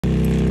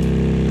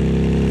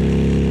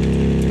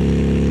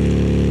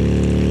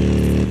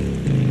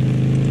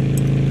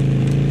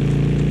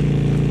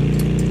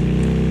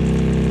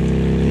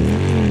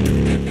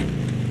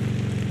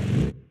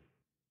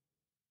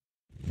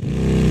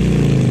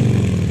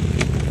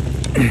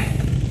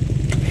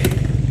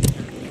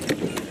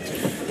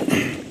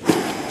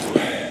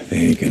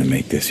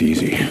this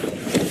easy.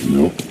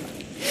 Nope.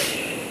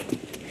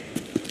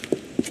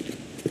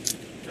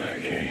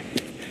 Okay.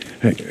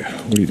 Hey,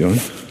 what are you doing?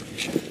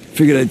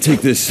 Figured I'd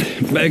take this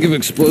bag of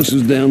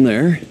explosives down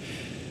there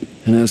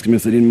and ask them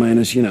if they didn't mind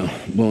us,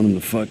 blowing them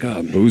the fuck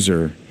up.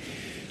 Boozer.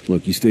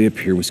 Look, you stay up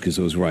here with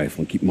Skizzo's rifle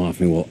and keep them off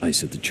me while I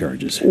set the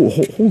charges. Oh,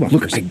 hold on.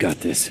 Look, I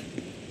got this.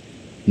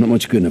 I'm not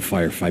much good in a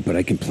firefight, but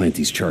I can plant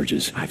these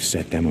charges. I've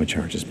set demo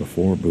charges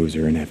before,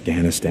 Boozer, in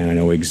Afghanistan. I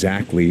know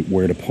exactly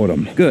where to put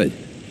them. Good.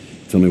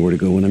 Tell me where to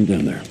go when I'm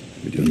down there.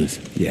 We doing this?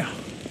 Yeah.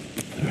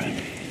 All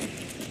right.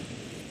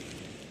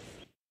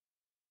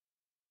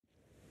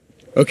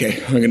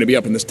 Okay, I'm gonna be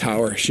up in this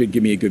tower. Should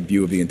give me a good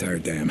view of the entire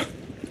dam.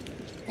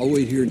 I'll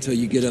wait here until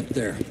you get up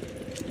there.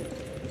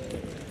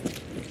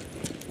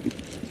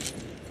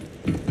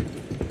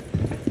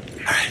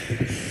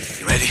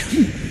 You ready?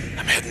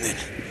 I'm heading in.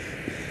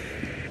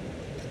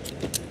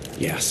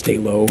 Yeah, stay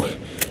low,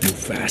 move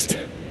fast.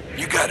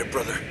 You got it,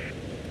 brother.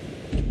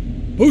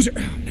 Boozer!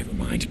 Oh, never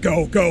mind.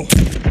 Go. Where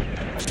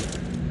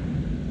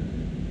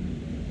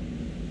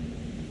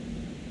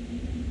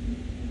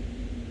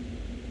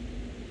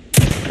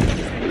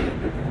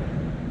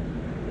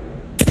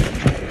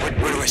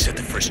do I set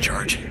the first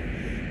charge?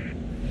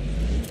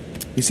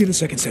 You see the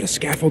second set of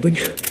scaffolding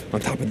on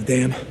top of the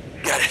dam?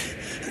 Got it.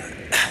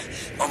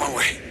 On my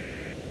way.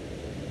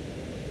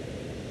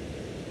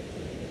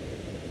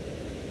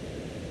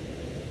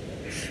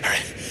 All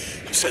right,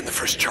 I'm setting the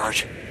first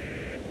charge.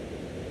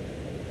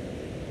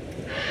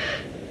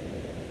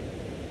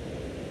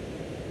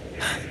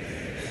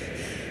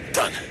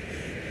 Done. All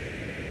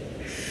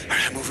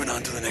right, I'm moving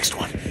on to the next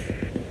one.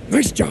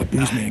 Nice job,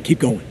 Booze man. Keep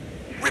going.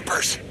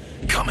 Rippers,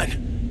 coming.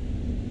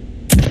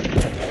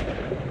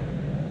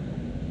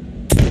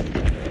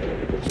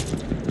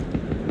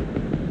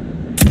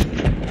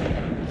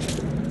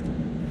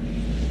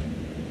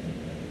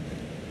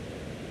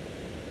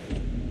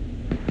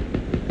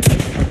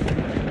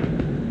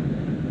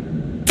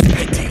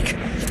 Hey, Deke,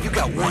 you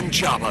got one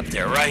job up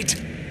there, right?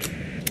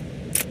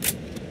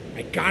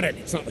 I got it.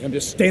 It's not like I'm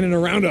just standing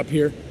around up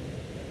here.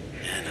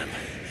 And I'm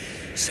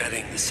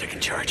setting the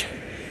second charge.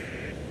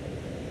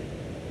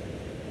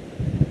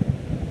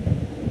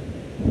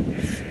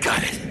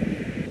 Got it.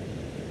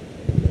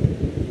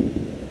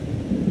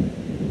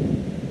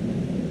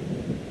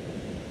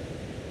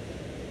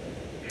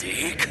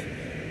 Deke?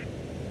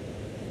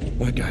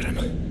 I got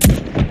him.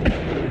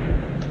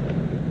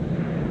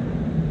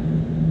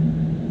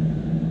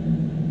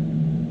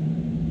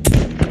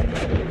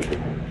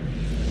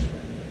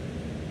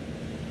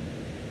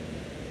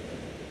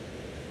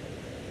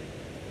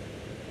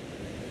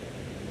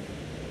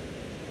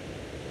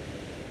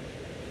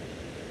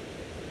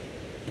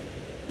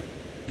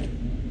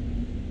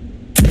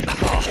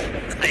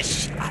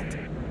 Nice shot.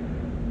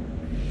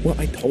 Well,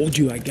 I told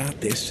you I got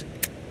this.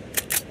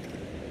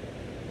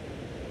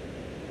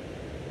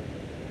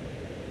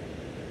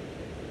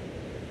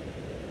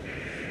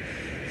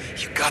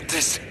 You got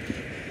this?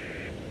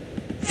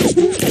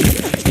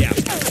 Yeah.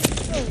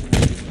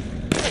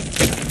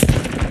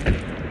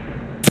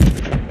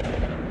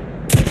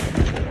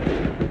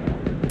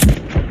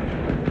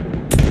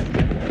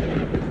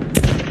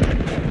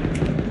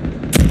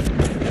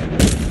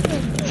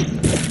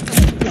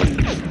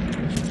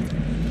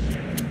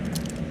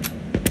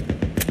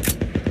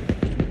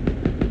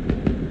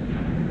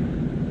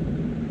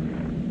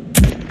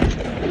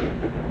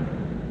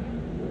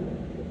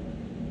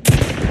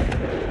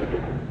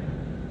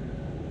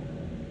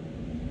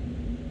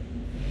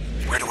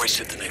 Where do I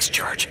set the next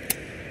charge?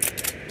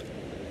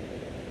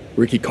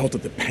 Ricky called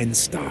it the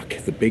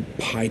penstock, the big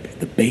pipe,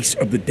 the base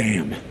of the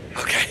dam.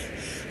 Okay,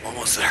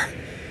 almost there.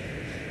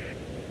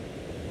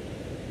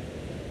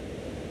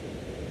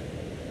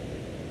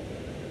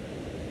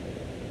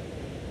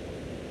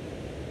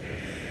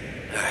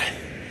 Alright,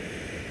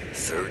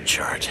 third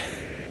charge.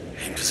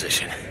 In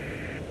position.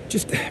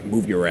 Just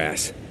move your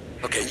ass.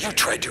 Okay, you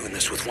try doing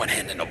this with one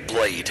hand and a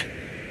blade.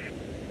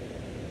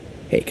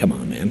 Hey, come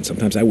on, man.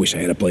 Sometimes I wish I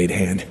had a blade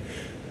hand.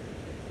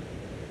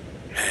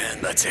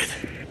 And that's it.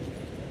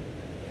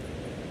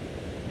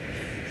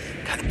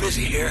 Kinda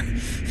busy here.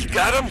 You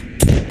got him?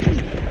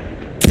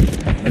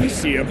 Let me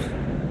see him.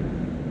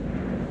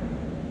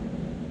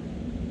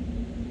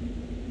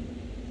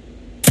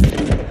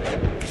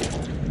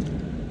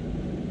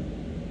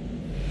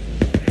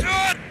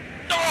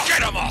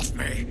 Get him off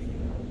me!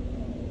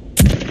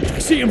 I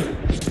see him.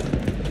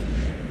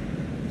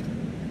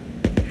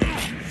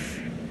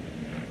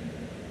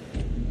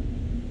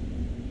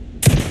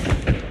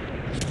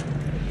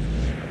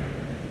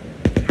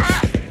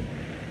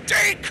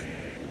 Deke!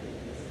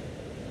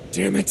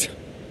 Damn it.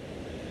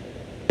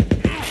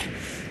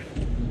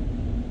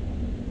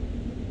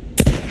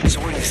 So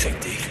what do you think,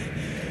 Deke?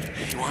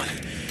 You want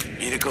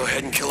me to go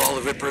ahead and kill all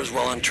the Rippers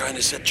while I'm trying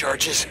to set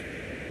charges?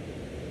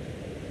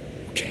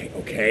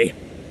 Okay.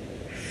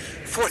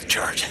 Fourth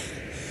charge.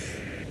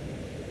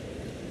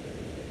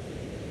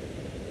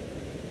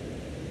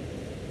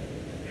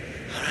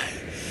 All right,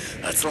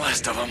 that's the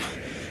last of them.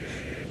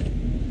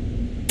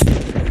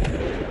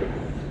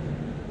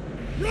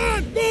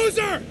 Run!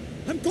 Boozer!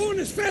 I'm going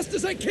as fast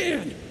as I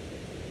can!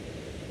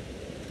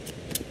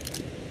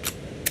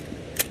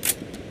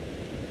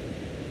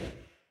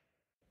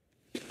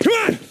 Come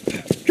on!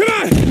 Come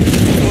on!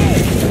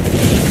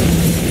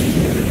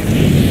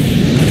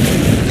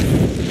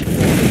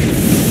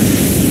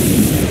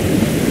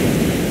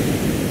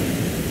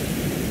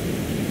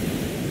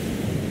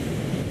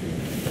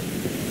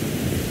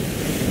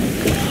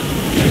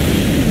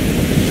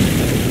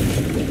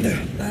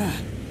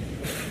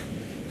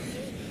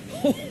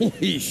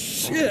 Holy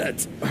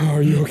shit!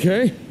 Are you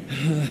okay?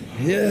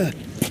 Yeah.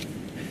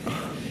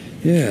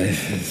 Yeah, I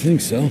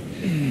think so.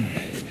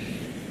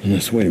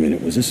 Unless, wait a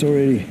minute, was this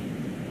already...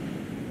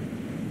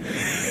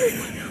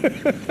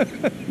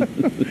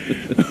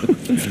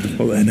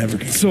 Well, that never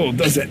gets sold,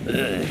 does it?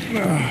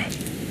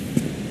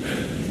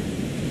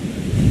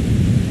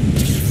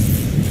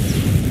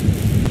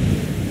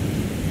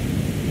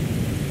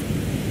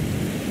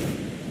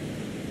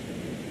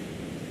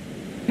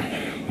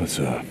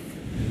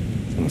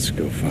 Let's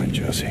go find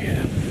Jesse.